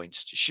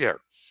points to share.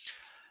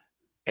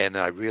 And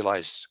then I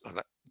realized when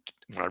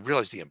I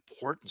realized the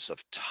importance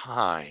of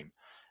time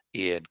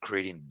in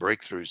creating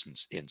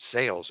breakthroughs in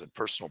sales and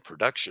personal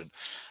production,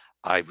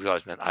 I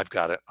realized, man, I've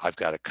got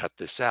to cut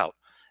this out.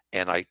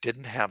 And I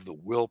didn't have the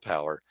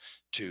willpower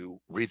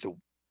to read the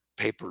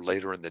paper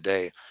later in the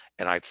day.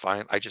 And I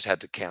just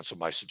had to cancel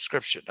my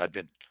subscription. I'd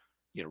been,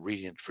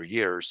 reading it for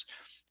years,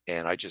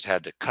 and I just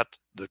had to cut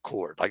the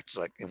cord. Like it's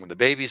like, and when the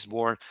baby's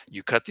born,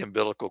 you cut the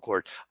umbilical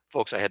cord.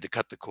 Folks, I had to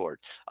cut the cord.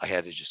 I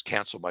had to just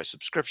cancel my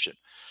subscription.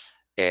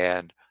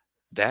 And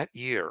that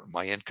year,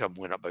 my income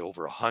went up by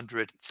over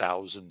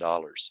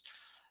 $100,000.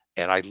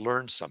 And I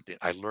learned something.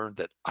 I learned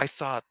that I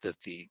thought that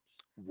the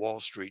Wall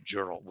Street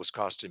Journal was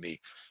costing me,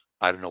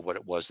 I don't know what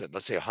it was then,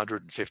 let's say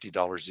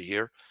 $150 a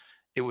year.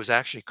 It was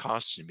actually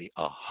costing me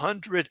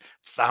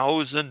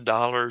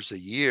 $100,000 a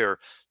year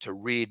to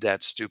read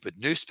that stupid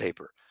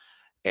newspaper.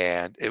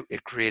 And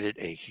it created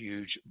a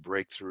huge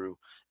breakthrough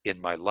in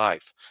my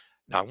life.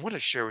 Now, I want to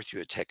share with you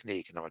a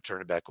technique, and I'm going to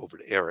turn it back over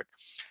to Eric.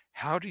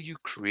 How do you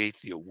create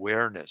the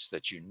awareness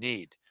that you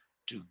need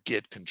to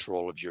get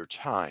control of your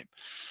time?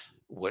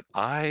 What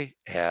I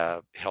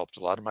have helped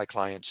a lot of my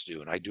clients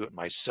do, and I do it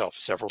myself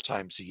several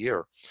times a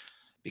year,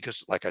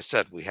 because, like I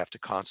said, we have to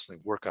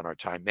constantly work on our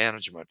time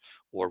management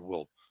or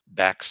we'll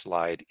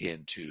backslide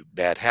into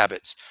bad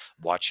habits,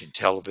 watching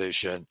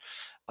television.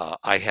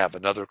 I have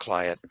another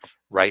client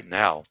right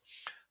now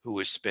who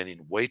is spending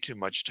way too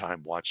much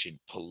time watching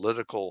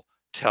political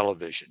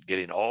television,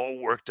 getting all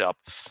worked up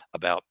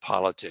about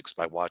politics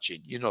by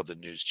watching, the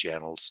news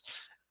channels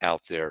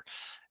out there.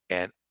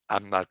 And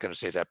I'm not going to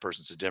say that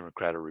person's a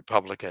Democrat or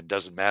Republican.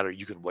 Doesn't matter.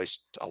 You can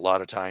waste a lot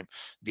of time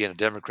being a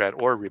Democrat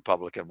or a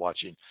Republican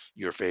watching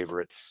your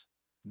favorite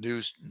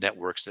news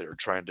networks that are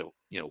trying to,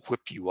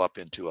 whip you up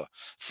into a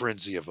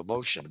frenzy of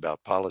emotion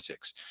about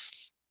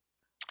politics.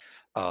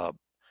 Uh,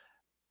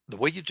 the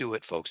way you do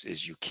it, folks,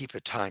 is you keep a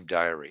time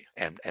diary,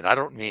 and I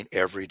don't mean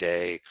every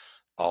day,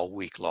 all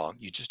week long.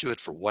 You just do it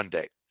for one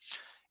day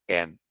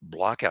and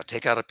block out,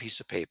 take out a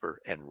piece of paper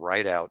and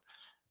write out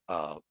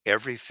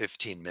every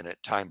 15-minute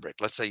time break.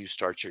 Let's say you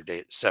start your day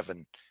at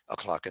 7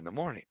 o'clock in the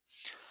morning,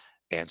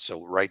 and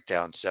so write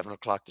down 7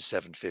 o'clock to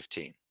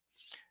 7:15.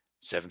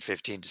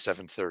 7:15 to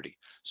 7:30.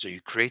 So you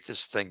create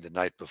this thing the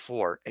night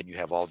before and you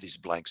have all these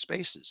blank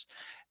spaces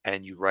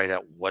and you write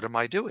out, what am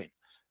I doing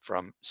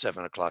from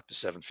 7 o'clock to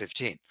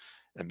 7:15?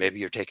 And maybe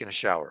you're taking a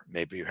shower,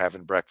 maybe you're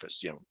having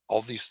breakfast.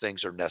 All these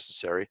things are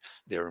necessary.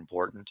 They're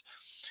important.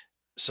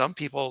 Some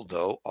people,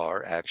 though,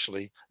 are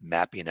actually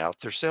mapping out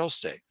their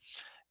sales day.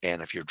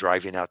 And if you're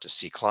driving out to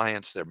see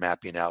clients, they're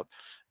mapping out,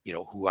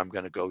 who I'm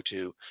going to go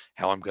to,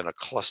 how I'm going to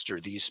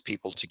cluster these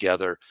people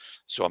together.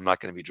 So I'm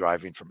not going to be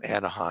driving from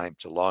Anaheim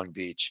to Long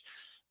Beach,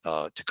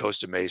 to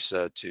Costa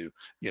Mesa to,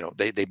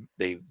 they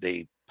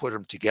put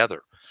them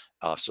together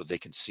so they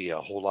can see a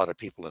whole lot of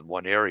people in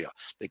one area.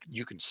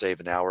 You can save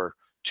an hour,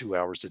 2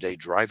 hours a day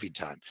driving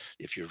time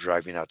if you're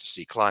driving out to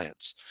see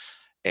clients.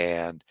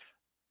 And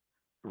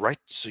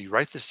so you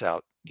write this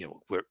out,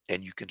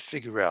 and you can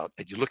figure out,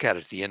 and you look at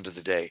it at the end of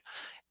the day,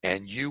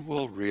 and you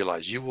will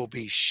realize, you will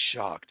be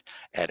shocked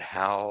at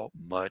how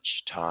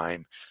much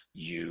time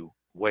you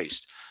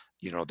waste.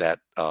 That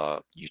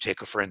you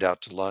take a friend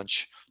out to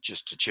lunch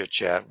just to chit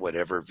chat,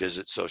 whatever,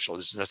 visit social.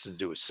 This has nothing to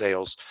do with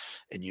sales.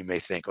 And you may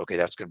think, okay,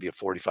 that's going to be a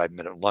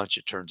 45-minute lunch.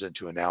 It turns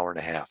into an hour and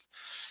a half.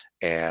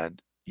 And,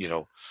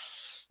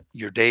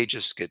 your day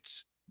just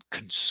gets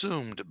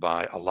consumed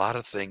by a lot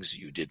of things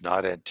you did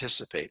not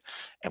anticipate.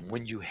 And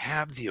when you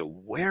have the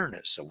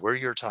awareness of where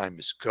your time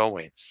is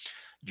going,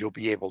 you'll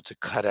be able to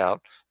cut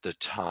out the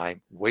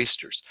time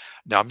wasters.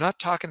 Now, I'm not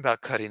talking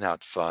about cutting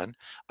out fun.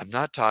 I'm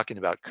not talking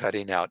about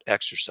cutting out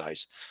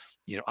exercise.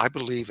 I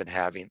believe in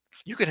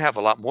you can have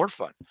a lot more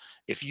fun.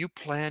 If you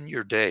plan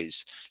your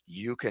days,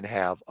 you can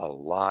have a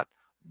lot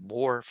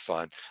more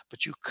fun,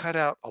 but you cut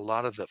out a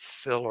lot of the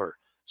filler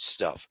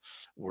stuff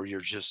where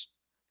you're just,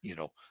 you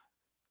know,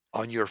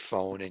 on your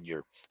phone and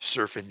you're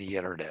surfing the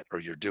internet or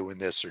you're doing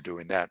this or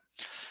doing that.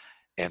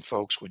 And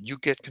folks, when you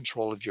get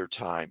control of your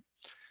time,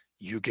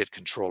 you get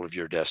control of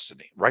your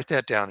destiny. Write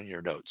that down in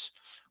your notes.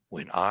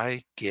 When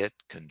I get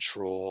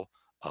control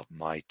of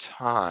my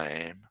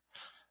time,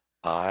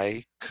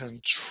 I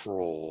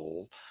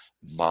control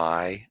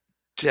my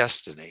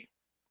destiny.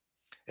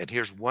 And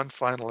here's one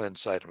final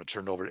insight. I'm going to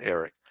turn it over to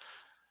Eric.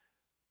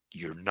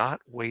 You're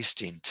not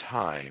wasting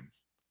time,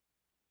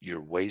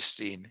 you're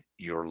wasting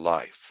your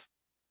life.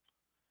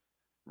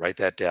 Write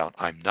that down.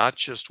 I'm not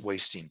just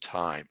wasting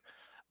time,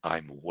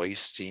 I'm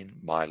wasting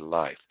my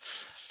life.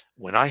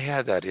 When I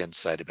had that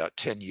insight about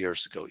 10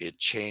 years ago, it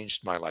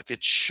changed my life.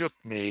 It shook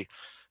me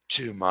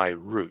to my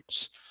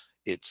roots.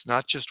 It's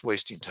not just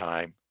wasting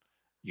time,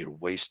 you're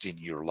wasting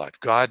your life.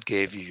 God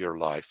gave you your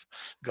life.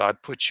 God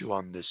put you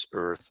on this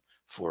earth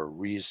for a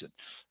reason.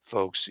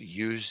 Folks,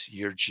 use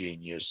your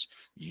genius,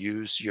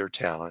 use your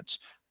talents.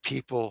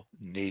 People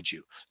need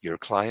you. Your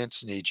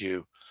clients need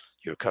you.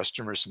 Your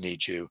customers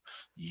need you.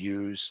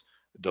 Use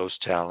those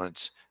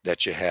talents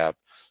that you have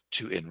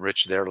to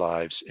enrich their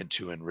lives and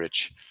to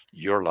enrich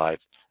your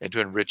life and to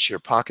enrich your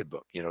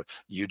pocketbook.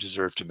 You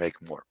deserve to make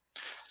more.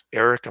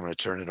 Eric, I'm going to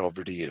turn it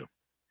over to you.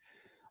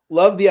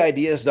 Love the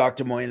ideas,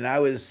 Dr. Moyne. And I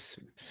was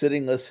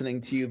sitting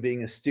listening to you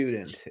being a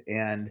student.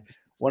 And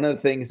one of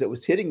the things that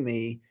was hitting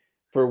me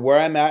for where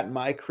I'm at in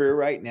my career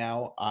right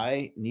now,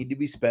 I need to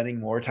be spending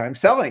more time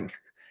selling.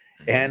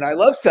 Mhm. And I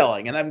love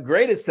selling and I'm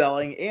great at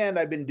selling. And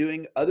I've been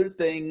doing other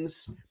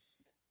things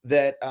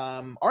that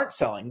aren't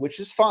selling, which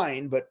is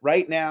fine. But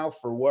right now,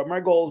 for what my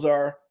goals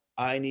are,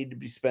 I need to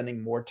be spending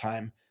more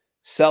time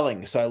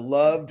selling. So I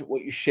loved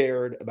what you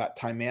shared about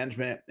time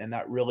management, and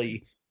that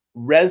really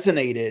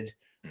resonated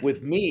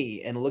with Mhm.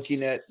 me and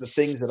looking at the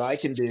things that I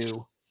can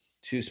do.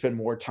 to spend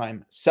more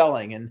time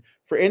selling. And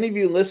for any of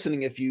you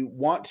listening, if you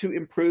want to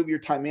improve your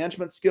time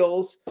management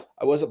skills,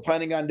 I wasn't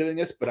planning on doing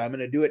this, but I'm going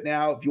to do it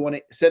now. If you want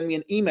to send me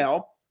an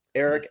email,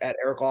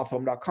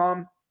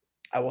 eric@ericoffhome.com,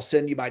 I will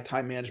send you my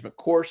time management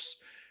course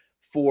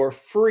for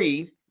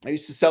free. I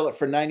used to sell it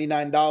for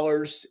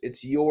 $99.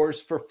 It's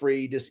yours for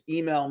free. Just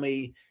email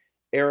me,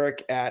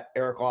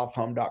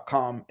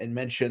 eric@ericoffhome.com, and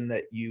mention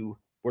that you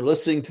were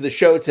listening to the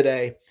show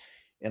today,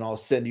 and I'll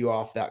send you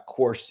off that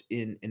course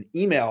in an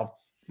email.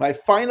 My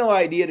final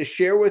idea to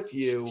share with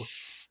you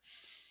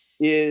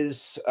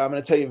is I'm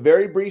going to tell you a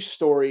very brief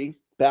story.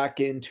 Back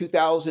in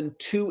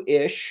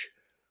 2002-ish,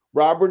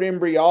 Robert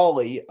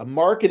Imbriali, a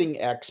marketing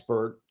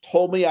expert,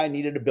 told me I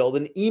needed to build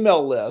an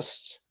email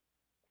list.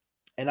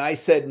 And I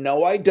said,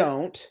 no, I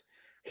don't.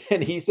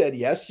 And he said,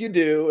 yes, you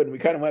do. And we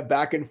kind of went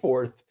back and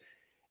forth.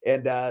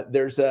 And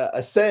there's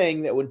a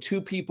saying that when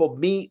two people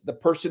meet, the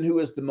person who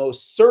is the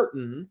most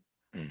certain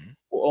Mhm.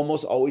 will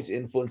almost always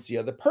influence the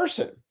other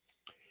person.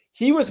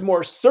 He was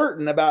more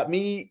certain about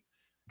me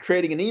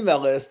creating an email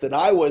list than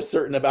I was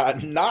certain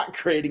about not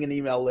creating an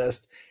email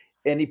list.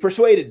 And he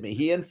persuaded me.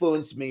 He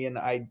influenced me. And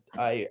I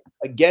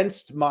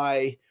against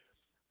my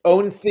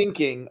own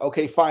thinking,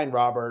 okay, fine,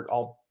 Robert,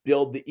 I'll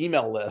build the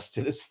email list.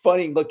 And it's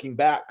funny looking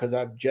back because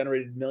I've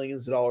generated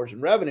millions of dollars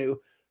in revenue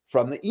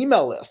from the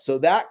email list. So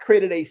that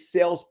created a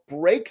sales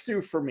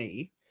breakthrough for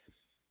me,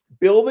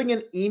 building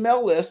an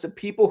email list of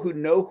people who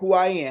know who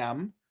I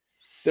am,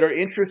 that are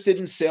interested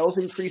in sales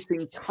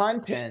increasing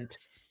content.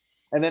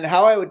 And then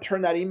how I would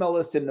turn that email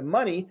list into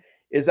money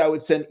is I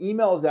would send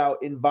emails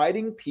out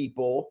inviting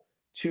people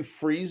to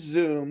free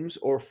Zooms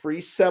or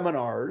free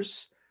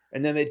seminars.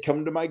 And then they'd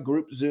come to my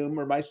group Zoom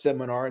or my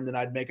seminar, and then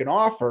I'd make an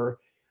offer.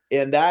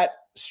 And that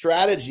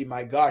strategy,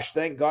 my gosh,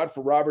 thank God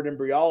for Robert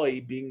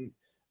Imbriali being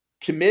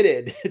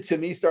committed to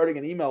me starting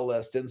an email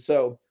list. And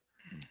so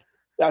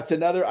that's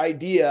another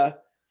idea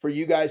for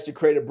you guys to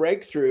create a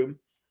breakthrough.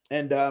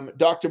 And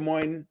Dr.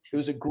 Moyne, it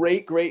was a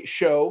great, great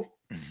show.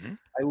 Mhm.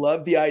 I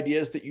love the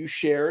ideas that you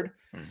shared.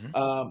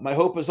 Mhm. My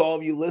hope is all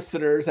of you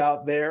listeners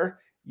out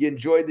there, you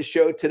enjoyed the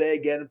show today.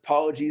 Again,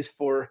 apologies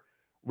for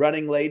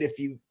running late. If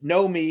you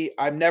know me,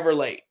 I'm never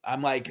late.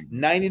 I'm like Mhm.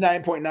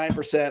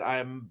 99.9%.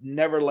 I'm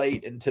never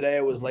late. And today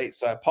I was late.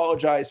 So I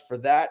apologize for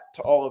that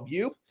to all of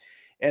you.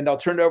 And I'll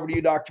turn it over to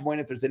you, Dr. Moyne,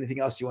 if there's anything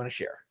else you want to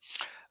share.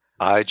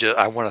 I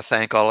want to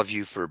thank all of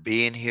you for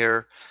being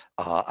here.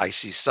 I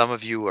see some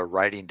of you are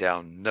writing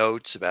down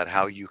notes about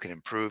how you can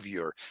improve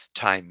your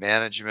time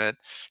management.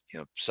 You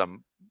know,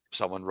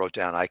 someone wrote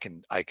down I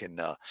can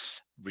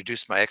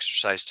reduce my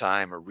exercise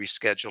time or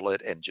reschedule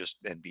it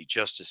and be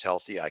just as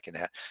healthy. I can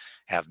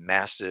have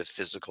massive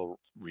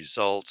physical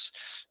results.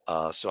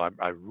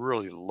 I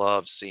really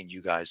love seeing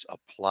you guys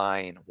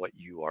applying what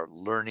you are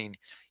learning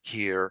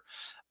here.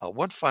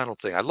 One final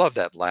thing, I love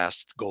that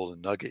last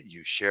golden nugget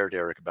you shared,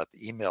 Eric, about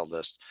the email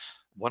list.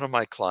 One of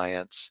my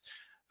clients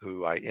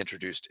who I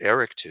introduced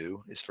Eric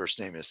to, his first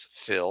name is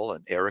Phil,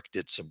 and Eric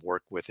did some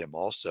work with him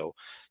also.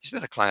 He's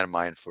been a client of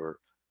mine for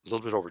a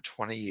little bit over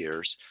 20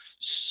 years,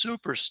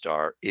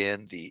 superstar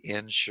in the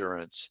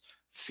insurance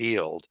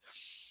field.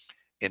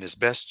 In his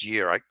best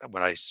year,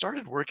 when I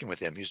started working with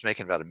him, he was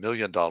making about $1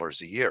 million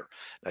a year.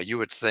 Now you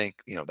would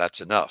think,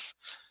 that's enough,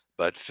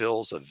 but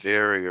Phil's a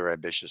very, very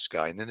ambitious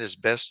guy. And in his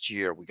best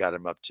year, we got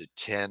him up to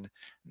 $10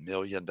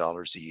 million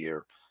a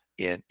year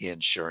in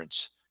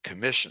insurance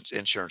commissions,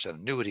 insurance and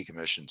annuity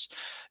commissions.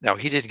 Now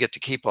he didn't get to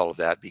keep all of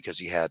that because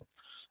he had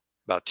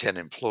about 10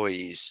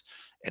 employees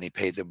and he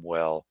paid them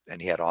well and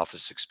he had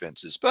office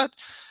expenses. But,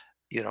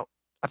 you know,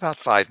 about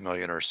 5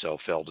 million or so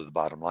fell to the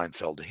bottom line,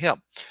 fell to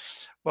him.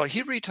 Well,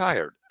 he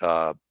retired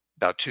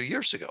about 2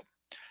 years ago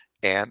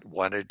and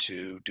wanted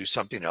to do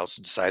something else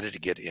and decided to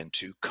get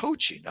into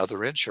coaching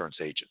other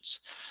insurance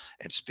agents.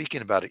 And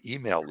speaking about an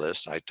email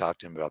list, I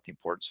talked to him about the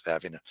importance of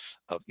having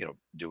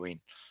doing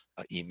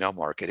email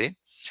marketing.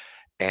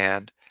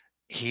 And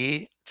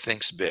he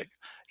thinks big.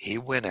 He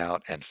went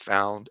out and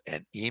found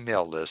an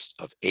email list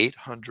of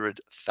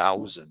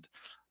 800,000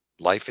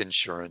 life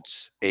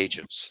insurance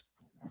agents.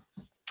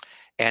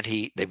 And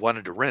they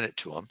wanted to rent it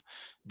to him,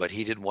 but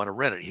he didn't want to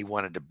rent it. He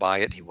wanted to buy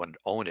it. He wanted to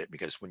own it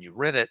because when you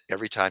rent it,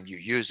 every time you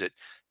use it,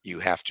 you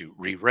have to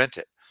re-rent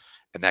it,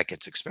 and that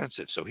gets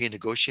expensive. So he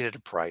negotiated a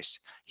price.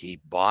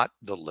 He bought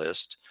the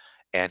list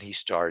and he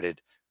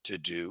started to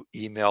do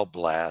email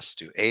blasts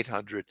to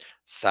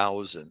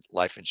 800,000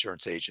 life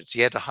insurance agents.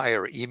 He had to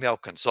hire an email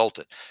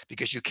consultant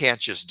because you can't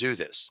just do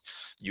this.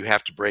 You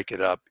have to break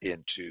it up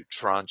into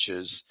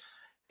tranches.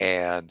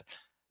 And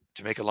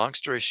to make a long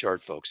story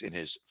short, folks, in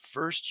his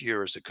first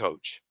year as a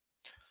coach,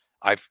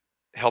 I've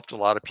helped a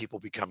lot of people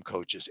become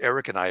coaches.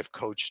 Eric and I have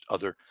coached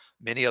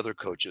many other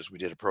coaches. We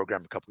did a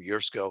program a couple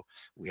years ago.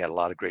 We had a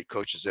lot of great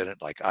coaches in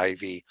it, like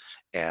Ivy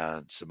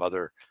and some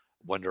other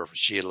wonderful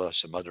Sheila,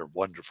 some other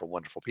wonderful,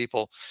 wonderful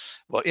people.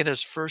 Well, in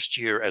his first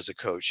year as a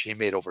coach, he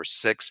made over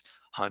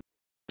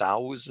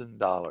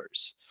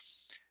 $600,000,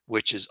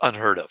 which is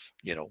unheard of,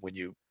 when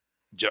you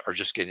are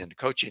just getting into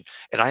coaching.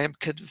 And I am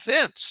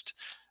convinced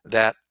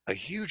that a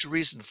huge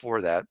reason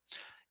for that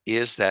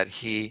is that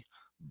he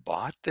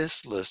bought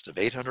this list of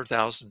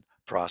 800,000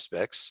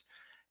 prospects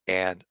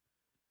and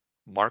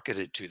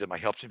marketed to them. I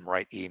helped him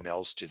write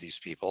emails to these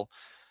people.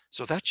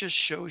 So that just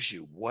shows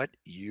you what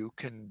you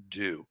can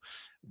do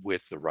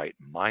with the right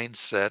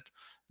mindset,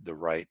 the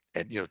right,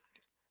 and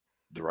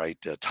the right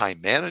time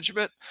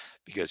management,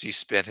 because he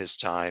spent his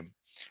time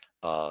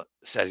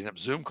setting up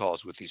Zoom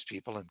calls with these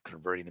people and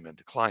converting them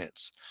into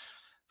clients.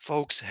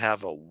 Folks,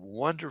 have a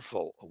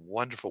wonderful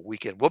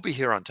weekend. We'll be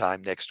here on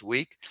time next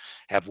week.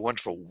 Have a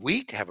wonderful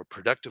week. Have a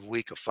productive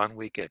week, a fun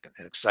week, an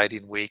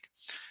exciting week.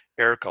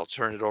 Eric, I'll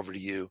turn it over to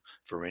you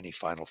for any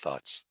final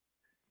thoughts.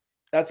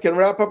 That's going to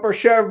wrap up our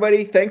show,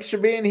 everybody. Thanks for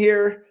being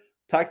here.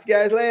 Talk to you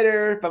guys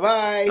later. Bye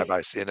Bye-bye.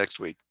 bye. See you next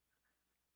week.